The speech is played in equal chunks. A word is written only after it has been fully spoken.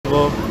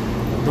বলবো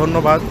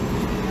ধন্যবাদ,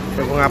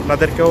 এবং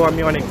আপনাদেরকেও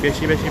আমি অনেক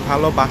বেশি বেশি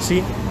ভালোবাসি।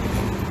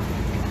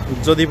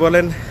 যদি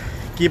বলেন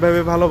কিভাবে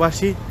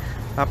ভালোবাসি,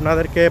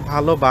 আপনাদেরকে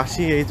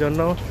ভালোবাসি এই জন্য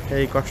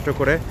এই কষ্ট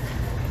করে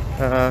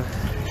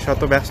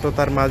শত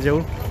ব্যস্ততার মাঝেও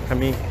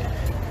আমি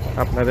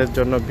আপনাদের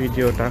জন্য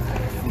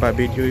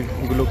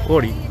ভিডিওগুলো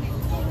করি।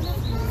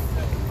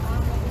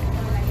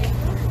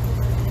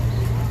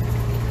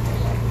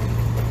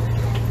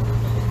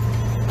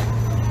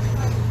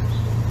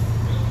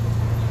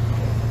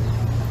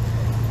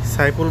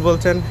 সাইফুল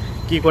বলছেন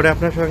কি করে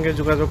আপনার সঙ্গে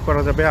যোগাযোগ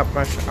করা যাবে।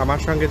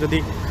 আমার সঙ্গে যদি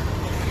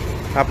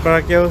আপনারা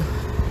কেউ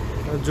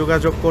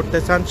যোগাযোগ করতে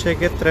চান,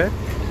 সেক্ষেত্রে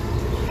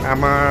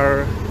আমার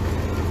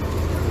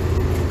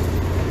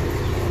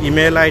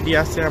ইমেল আইডি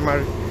আছে আমার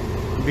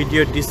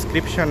ভিডিও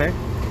ডিসক্রিপশানে,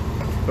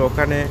 তো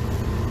ওখানে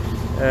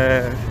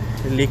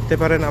লিখতে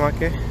পারেন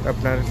আমাকে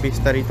আপনার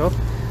বিস্তারিত।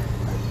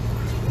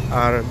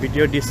 আর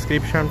ভিডিও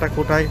ডিসক্রিপশানটা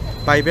কোথায়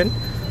পাইবেন,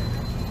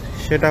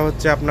 সেটা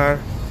হচ্ছে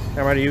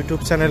আমার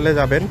ইউটিউব চ্যানেলে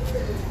যাবেন।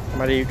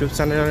 আমার ইউটিউব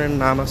চ্যানেলের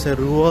নাম আছে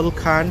রুহুল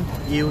খান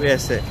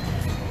USA,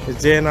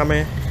 যে নামে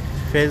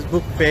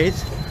ফেসবুক পেজ,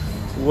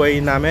 ওই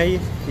নামেই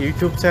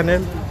ইউটিউব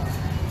চ্যানেল,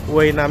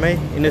 ওই নামে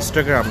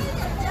ইনস্টাগ্রাম,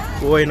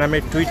 ওই নামে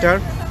টুইটার।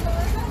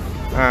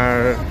 আর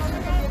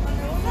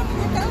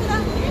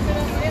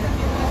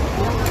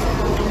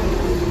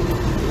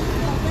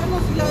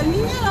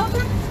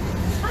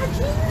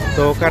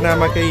তো ওখানে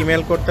আমাকে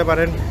ইমেল করতে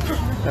পারেন,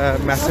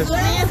 মেসেজ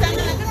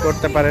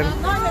করতে পারেন।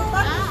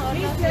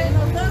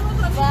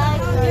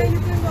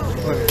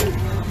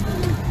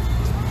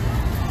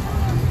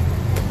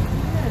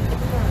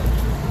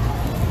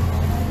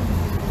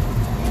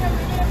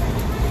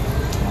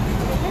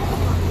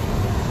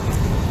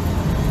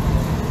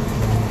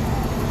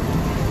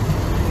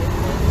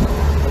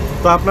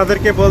 তো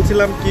আপনাদেরকে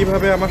বলছিলাম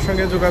কিভাবে আমার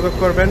সঙ্গে যোগাযোগ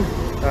করবেন।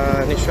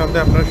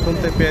 নিঃসন্দেহে আপনারা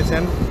শুনতে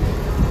পেয়েছেন,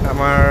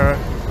 আমার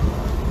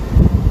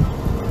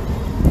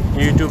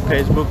ইউটিউব,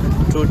 ফেসবুক,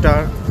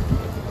 টুইটার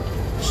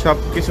সব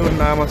কিছুর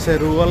নাম আছে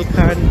রুহুল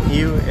খান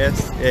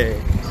USA।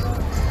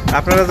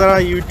 আপনারা যারা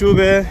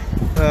ইউটিউবে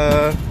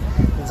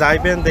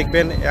যাইবেন,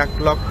 দেখবেন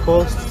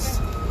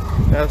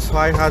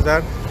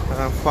 1,06,000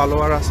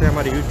 ফলোয়ার আছে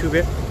আমার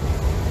ইউটিউবে।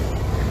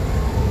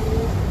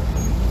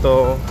 তো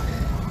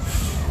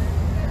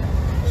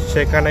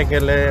সেখানে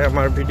গেলে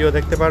আমার ভিডিও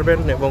দেখতে পারবেন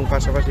এবং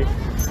পাশাপাশি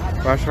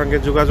তার সঙ্গে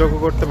যোগাযোগও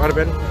করতে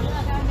পারবেন।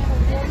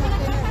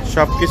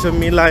 সব কিছু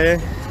মিলায়ে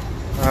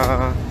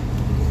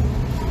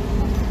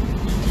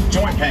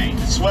joint pain,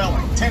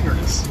 swelling,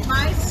 tenderness.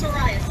 My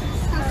psoriasis.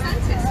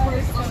 Consensus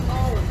was on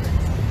all of this.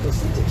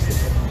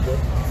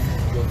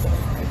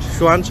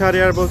 সোহান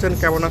শাহরিয়ার বলছেন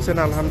কেমন আছেন?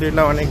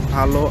 আলহামদুলিল্লাহ অনেক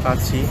ভালো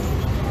আছি।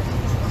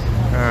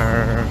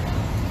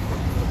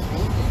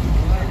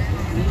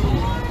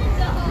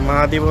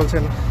 মাহাদি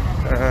বলছেন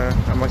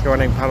আমাকে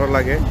অনেক ভালো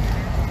লাগে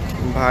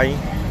ভাই।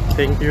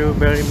 থ্যাংক ইউ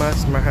ভেরি মাচ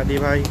মাহাদি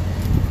ভাই,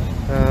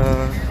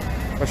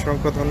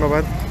 অসংখ্য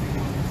ধন্যবাদ।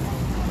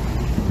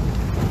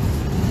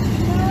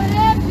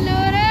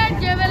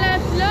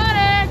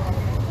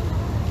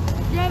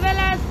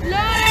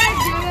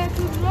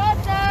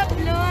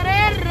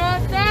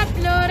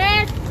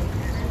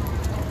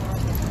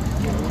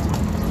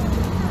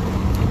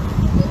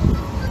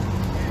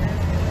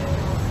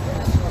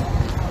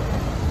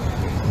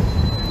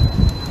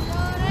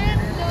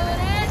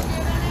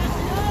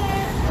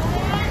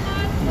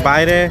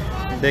 বাইরে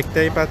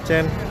দেখতেই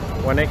পাচ্ছেন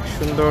অনেক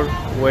সুন্দর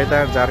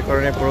ওয়েদার, যার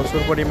কারণে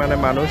প্রচুর পরিমাণে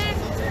মানুষ।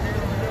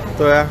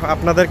 তো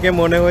আপনাদেরকে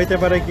মনে হইতে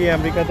পারে কি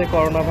আমেরিকাতে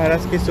করোনা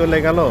ভাইরাস কি চলে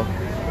গেল,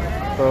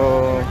 তো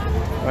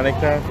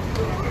অনেকটা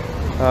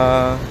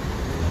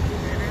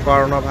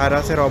করোনা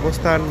ভাইরাসের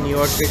অবস্থান নিউ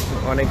ইয়র্কে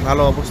অনেক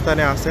ভালো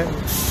অবস্থানে আছে,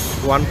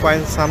 1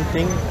 পয়েন্ট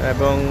সামথিং,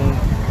 এবং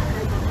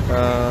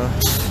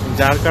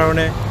যার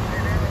কারণে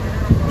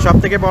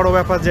সবথেকে বড়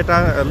ব্যাপার যেটা,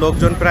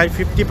 লোকজন প্রায়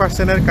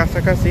 50%-এর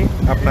কাছাকাছি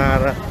আপনার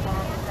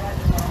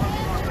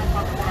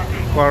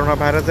করোনা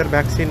ভাইরাসের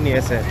ভ্যাকসিন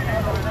নিয়েছে।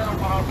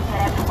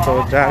 তো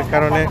যার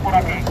কারণে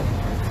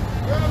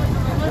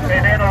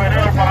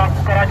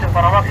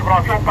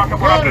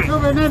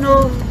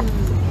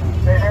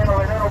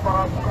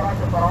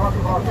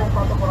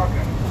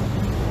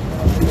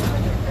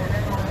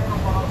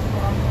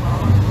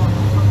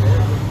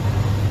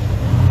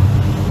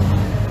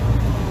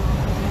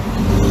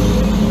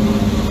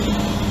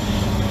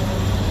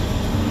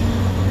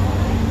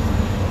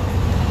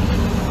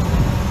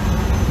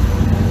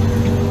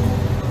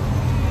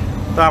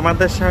তো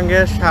আমাদের সঙ্গে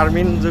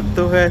শারমিন যুক্ত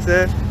হয়েছে,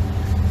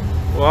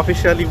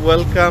 অফিশিয়ালি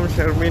ওয়েলকাম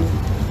শারমিন,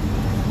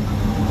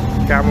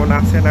 কেমন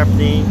আছেন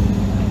আপনি?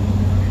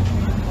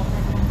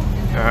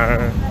 আর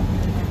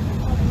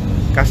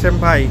কাশেম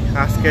ভাই,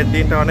 আজকের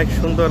দিনটা অনেক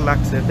সুন্দর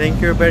লাগছে। Thank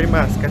you very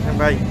much Kashem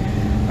ভাই,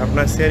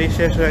 আপনার সেরি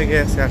শেষ হয়ে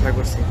গেছে আশা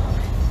করছি।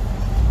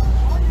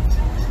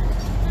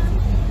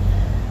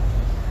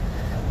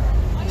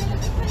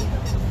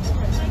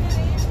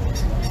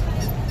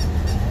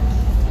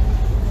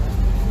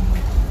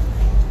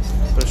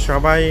 তো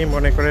সবাই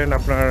মনে করেন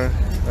আপনার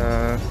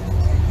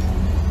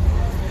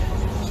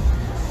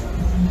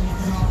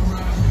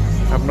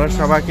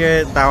আপনারা সবাইকে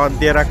দাওয়াত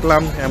দিয়ে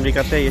রাখলাম,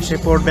 আমেরিকাতে এসে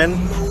পড়বেন।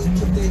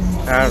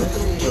 আর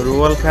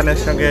রুহুল খানের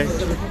সঙ্গে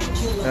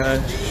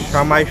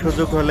সময়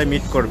সুযোগ হলে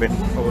মিট করবেন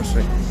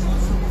অবশ্যই।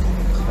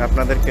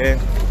 আপনাদেরকে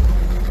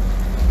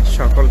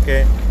সকলকে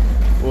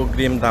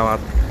অগ্রিম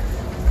দাওয়াত।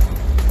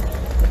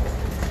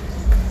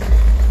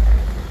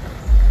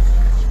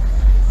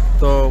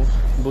 তো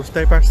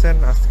বুঝতেই পারছেন,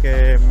 আজকে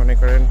মনে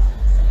করেন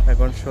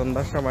এখন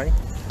সন্ধ্যার সময়।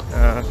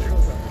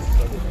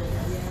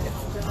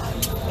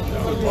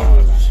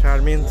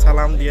 শারমিন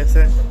সালাম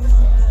দিয়েছে,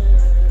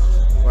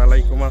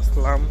 ওয়ালাইকুম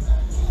আসসালাম।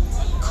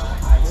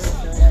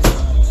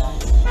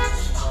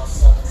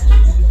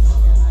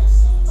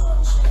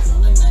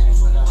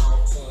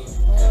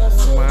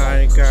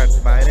 মাই গড,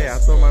 বাইরে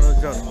এত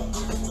মানুষজন।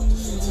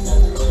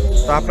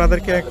 তো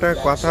আপনাদেরকে একটা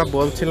কথা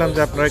বলছিলাম যে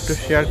আপনারা একটু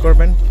শেয়ার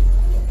করবেন।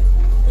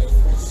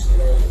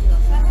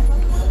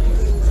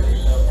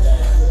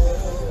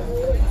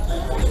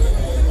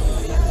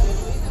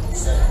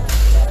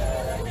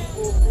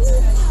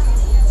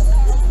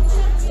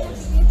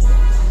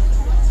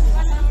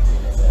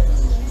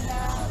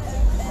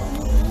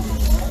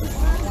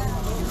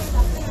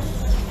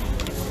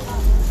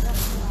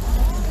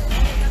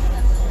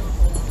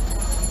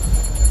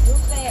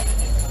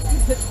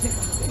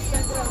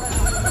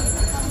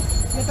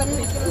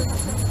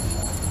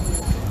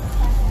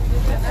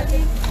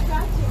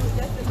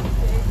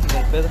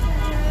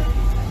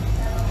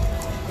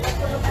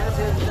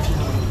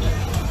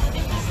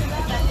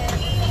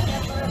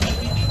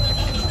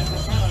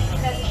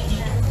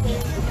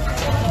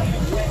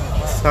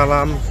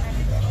 সালাম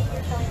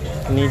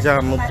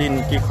নিজামুদ্দিন,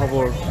 কি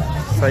খবর?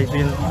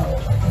 সাইফিন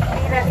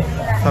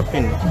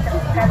সাফিন,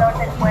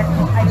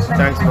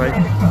 থ্যাংকস ভাই।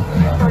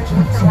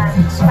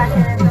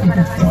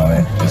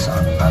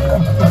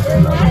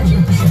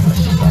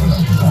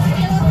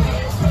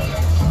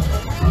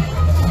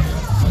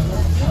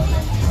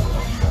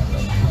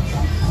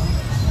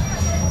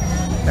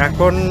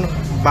 এখন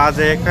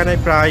বাজে এখানে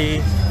প্রায়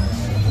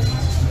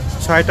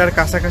 6টার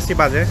কাছাকাছি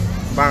বাজে,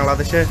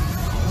 বাংলাদেশে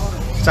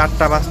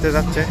 4টা বাজতে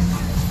যাচ্ছে।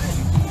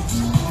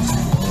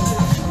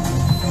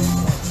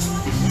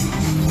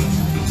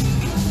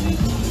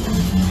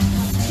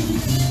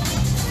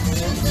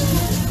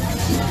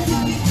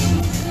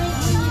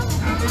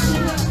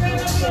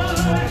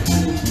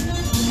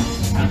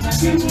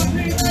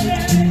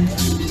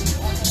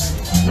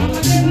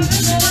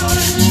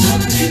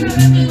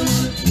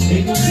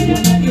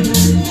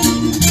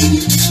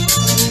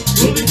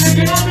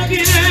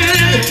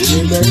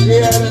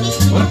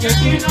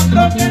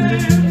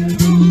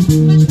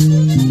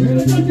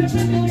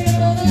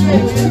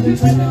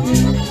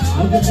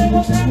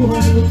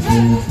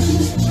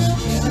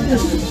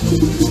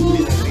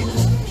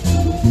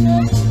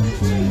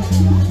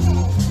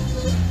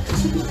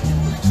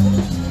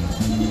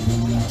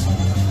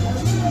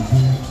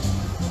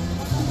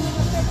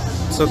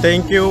 সো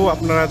থ্যাংক ইউ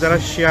আপনারা যারা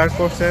শেয়ার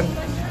করছেন।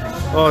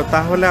 ও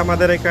তাহলে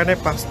আমাদের এখানে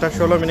 5টা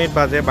 16 মিনিট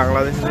বাজে,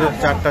 বাংলাদেশে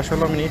 4টা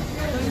 16 মিনিট,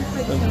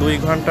 2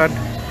 ঘন্টার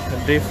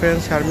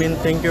difference. Sharmin,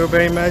 thank you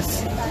very much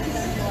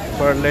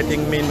for letting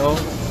me no.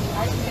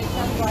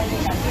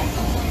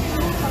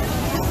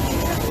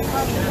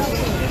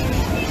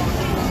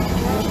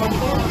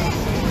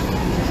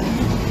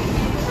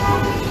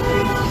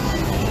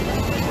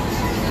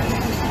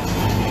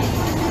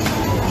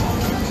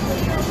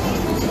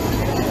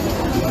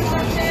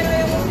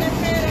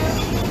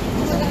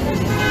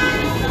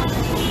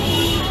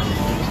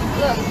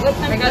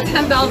 I got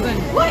 10,000.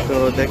 তো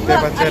দেখতে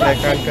পাচ্ছেন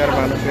এখানকার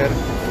মানুষের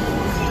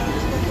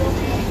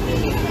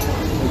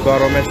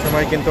গরমের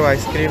সময় কিন্তু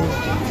আইসক্রিম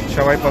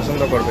সবাই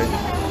পছন্দ করবে।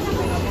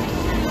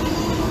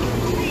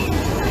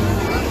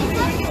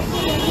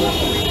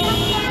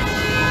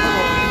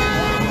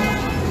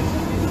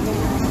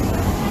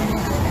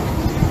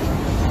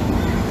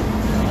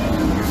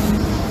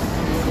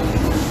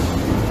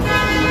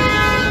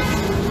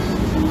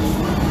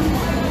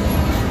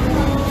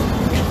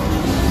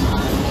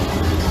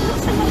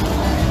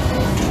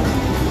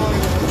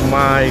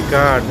 মাই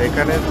গড,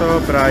 এখানে তো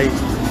প্রায়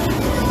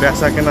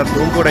বেচা কেনা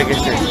ধুম পড়ে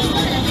গেছে।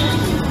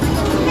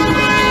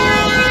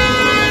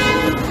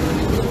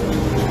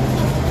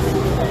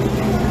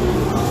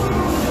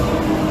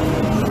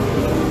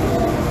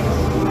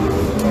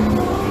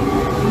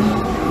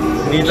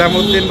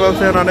 নিজামুদ্দিন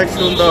বলছেন অনেক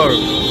সুন্দর।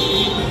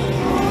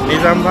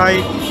 নিজাম ভাই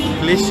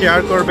প্লিজ শেয়ার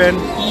করবেন।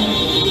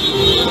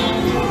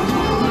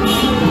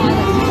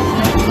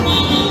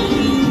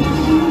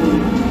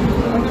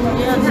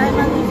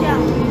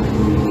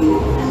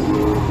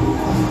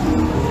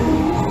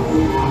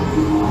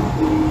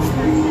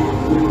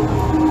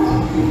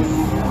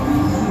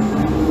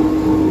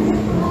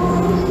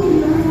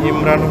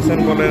 ইমরান হোসেন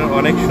বলেন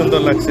অনেক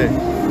সুন্দর লাগছে।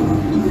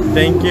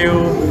 থ্যাংক ইউ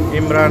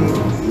ইমরান,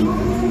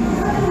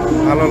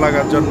 ভালো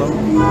লাগার জন্য।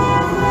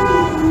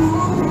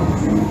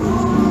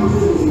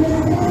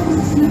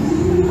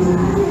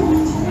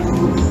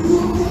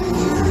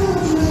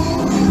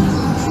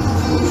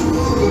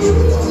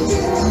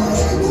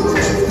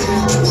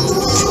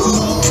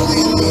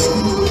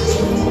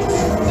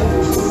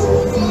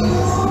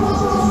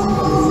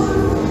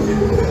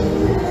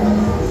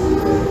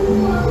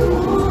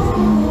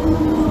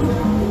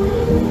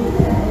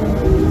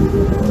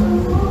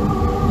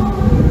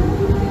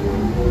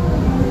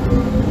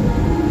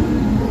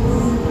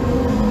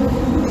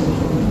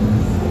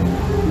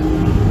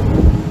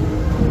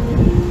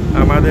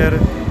 আপনাদের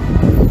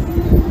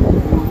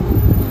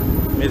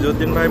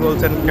মেজুদ্দিন ভাই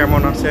বলছেন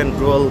কেমন আছেন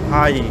রুহুল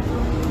ভাই?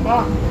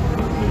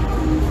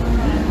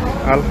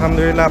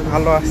 আলহামদুলিল্লাহ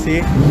ভালো আছি।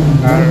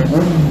 আর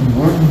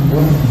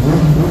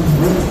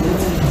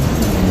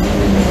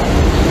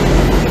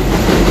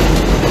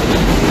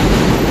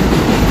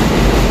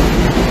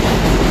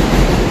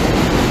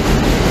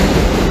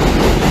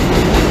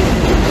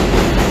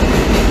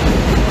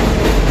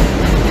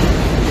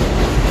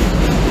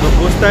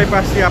বুঝতেই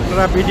পারছি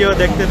আপনারা ভিডিও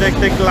দেখতে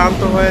দেখতে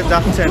ক্লান্ত হয়ে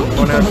যাচ্ছেন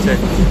মনে হচ্ছে।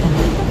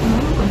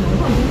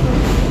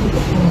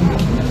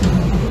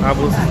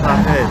 আবু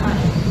সাহেদ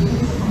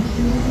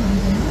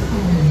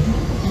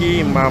কি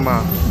মামা,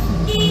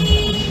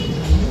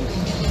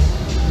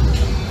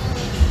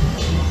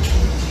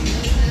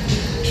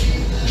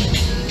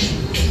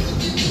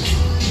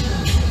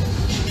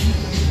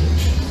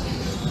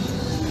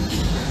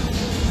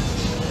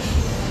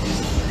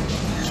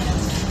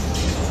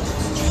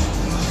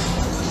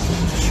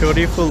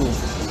 শরীফুল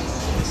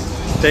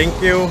থ্যাংক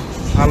ইউ,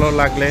 ভালো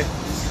লাগলে।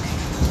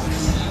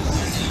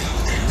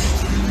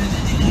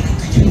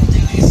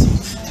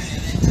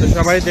 তো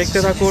সবাই দেখতে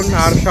থাকুন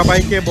আর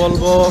সবাইকে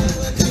বলবো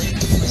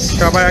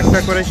সবাই একটা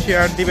করে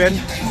শেয়ার দিবেন।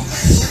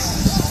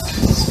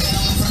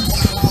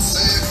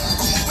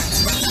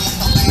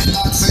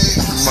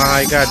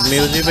 মাই গড,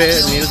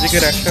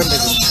 মিউজিকের অ্যাকশন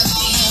দেখুন।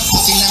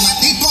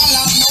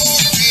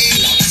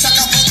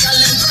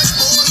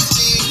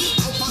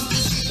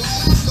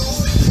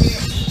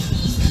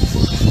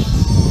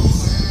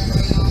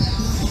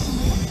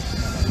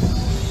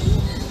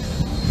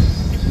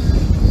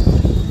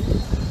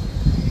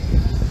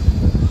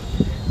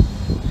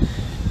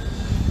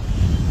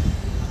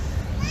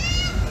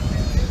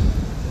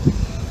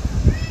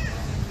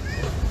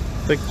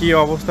 তো কি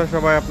অবস্থা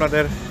সবাই,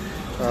 আপনাদের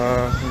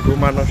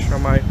ঘুমানোর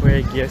সময় হয়ে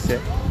গিয়েছে।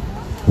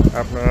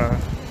 আপনারা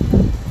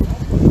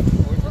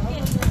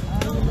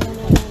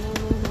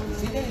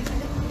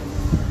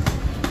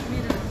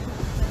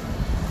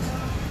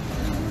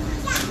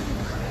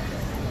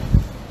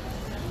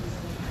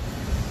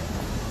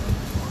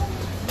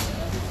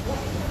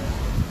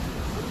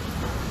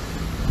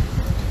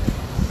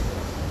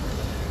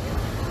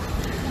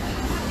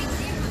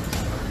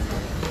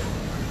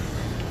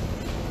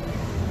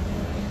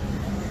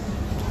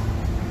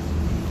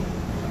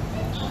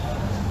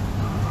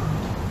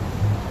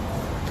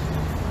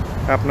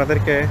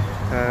আপনাদেরকে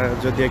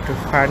যদি একটু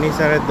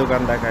ফার্নিচারের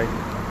দোকান দেখাই,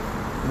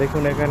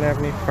 দেখুন এখানে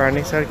আপনি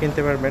ফার্নিচার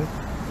কিনতে পারবেন।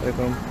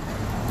 এরকম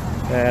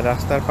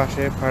রাস্তার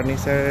পাশে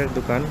ফার্নিচারের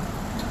দোকান।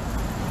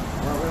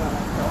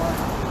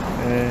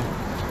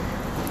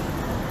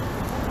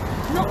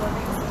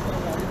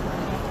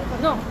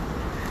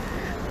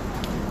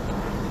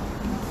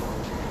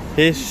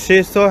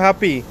 She's so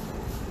happy.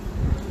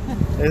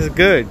 It's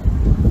good.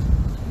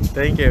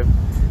 Thank you.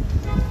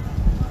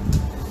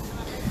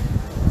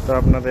 তো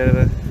আপনাদের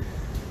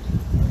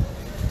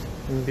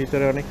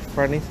ভিতরে অনেক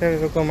ফার্নিচার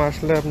এরকম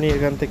আসলে আপনি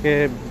এখান থেকে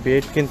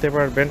বেড কিনতে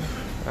পারবেন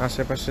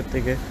আশেপাশের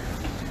থেকে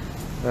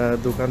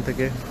দোকান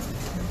থেকে।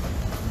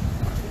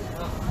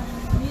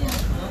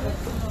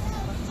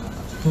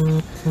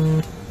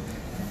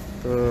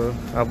 তো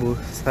আবু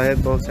সাহেদ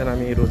বলছেন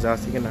আমি রোজা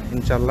আছি কিনা।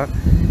 ইনশাল্লাহ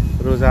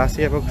রোজা আছি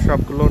এবং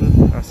সবগুলো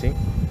আছি।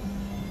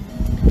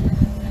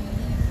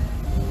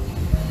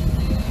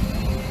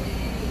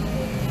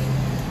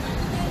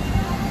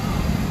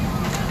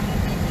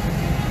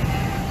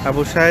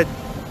 আবু সাহেদ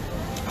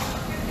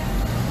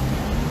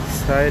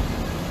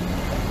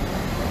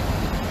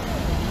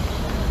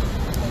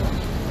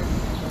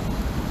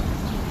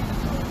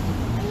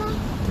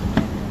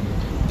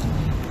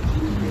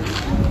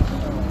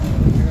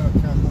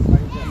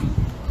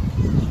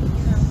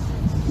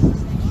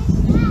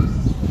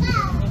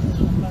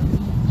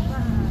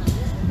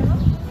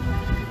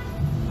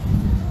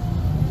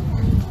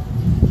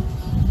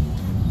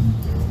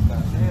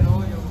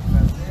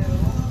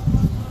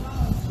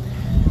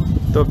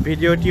তো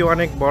ভিডিওটি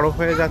অনেক বড়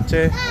হয়ে যাচ্ছে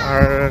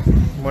আর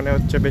মনে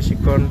হচ্ছে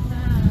বেশিক্ষণ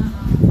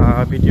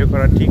ভিডিও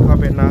করা ঠিক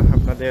হবে না।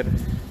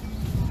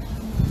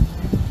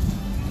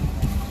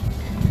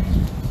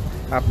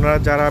 আপনারা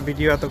যারা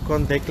ভিডিও এতক্ষণ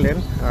দেখলেন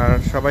আর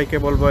সবাইকে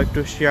বলবো একটু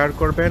শেয়ার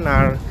করবেন।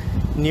 আর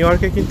নিউ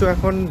ইয়র্কে কিন্তু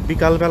এখন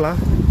বিকালবেলা,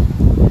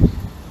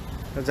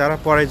 যারা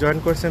পরে জয়েন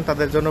করছেন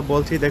তাদের জন্য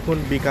বলছি, দেখুন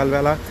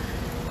বিকালবেলা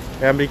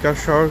আমেরিকার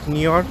শহর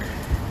নিউ ইয়র্ক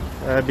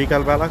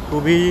বিকালবেলা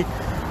খুবই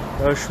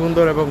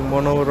সুন্দর এবং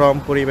মনোরম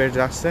পরিবেশ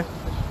যাচ্ছে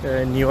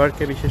নিউ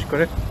ইয়র্কে বিশেষ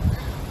করে,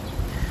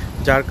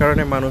 যার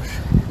কারণে মানুষ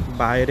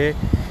বাইরে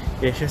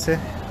এসেছে,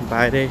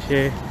 বাইরে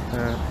এসে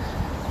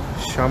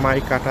সময়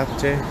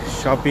কাটাচ্ছে,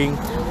 শপিং।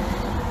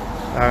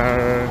 আর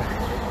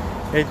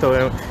এই তো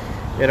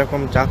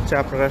এরকম যাচ্ছে।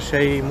 আপনারা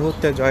সেই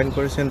মুহূর্তে জয়েন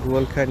করেছেন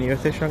রুহুল খান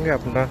ইউএসের সঙ্গে,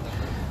 আপনারা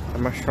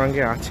আমার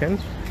সঙ্গে আছেন।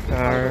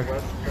 আর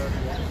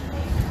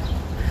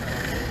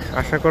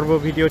আশা করব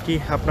ভিডিওটি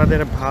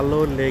আপনাদের ভালো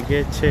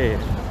লেগেছে।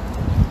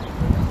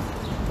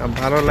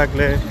 ভালো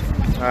লাগলে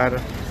আর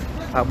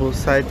আবু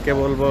সাইদকে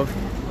বলবো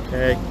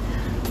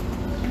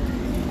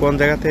কোন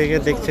জায়গা থেকে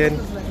দেখছেন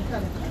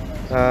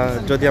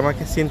যদি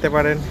আমাকে চিনতে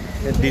পারেন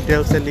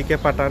ডিটেলসে লিখে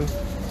পাঠান।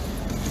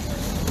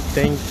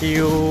 Thank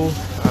you.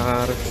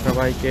 আর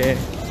সবাইকে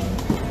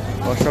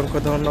অসংখ্য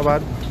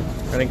ধন্যবাদ।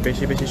 অনেক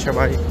বেশি বেশি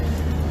সবাই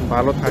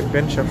ভালো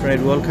থাকবেন, সবসময়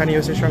রুহুল খান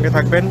নিউজের সঙ্গে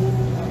থাকবেন,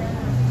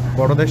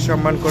 বড়দের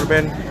সম্মান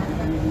করবেন,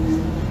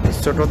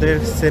 ছোটদের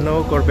স্নেহ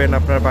করবেন,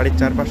 আপনার বাড়ির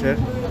চারপাশের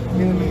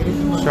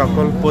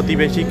সকল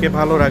প্রতিবেশীকে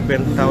ভালো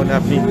রাখবেন, তাহলে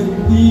আপনি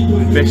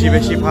বেশি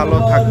বেশি ভালো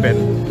থাকবেন।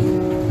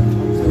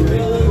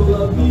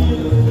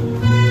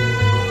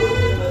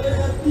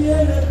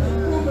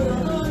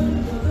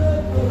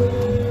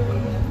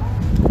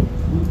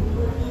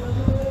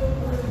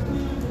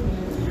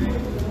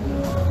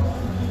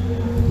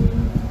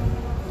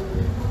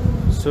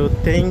 So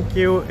thank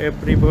you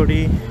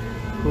everybody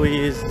who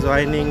is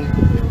joining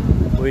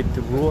with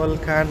Ruhul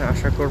Khan.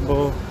 আশা করব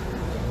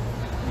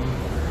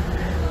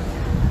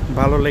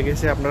ভালো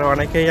লেগেছে। আপনারা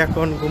অনেকেই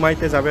এখন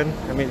ঘুমাইতে যাবেন,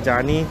 আমি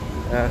জানি,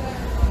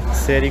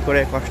 সেরি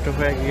করে কষ্ট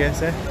হয়ে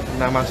গিয়েছে,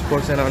 নামাজ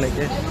পড়ছেন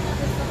অনেকে।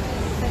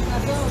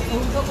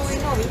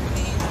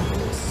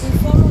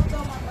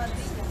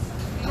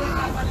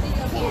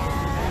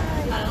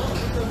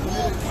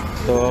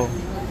 তো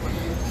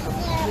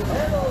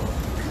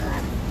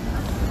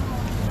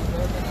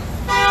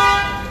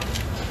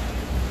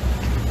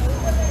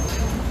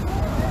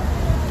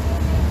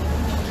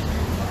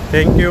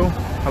থ্যাংক ইউ,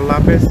 আল্লাহ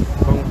হাফেজ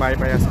এবং বাই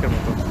বাই আজকের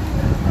মতো।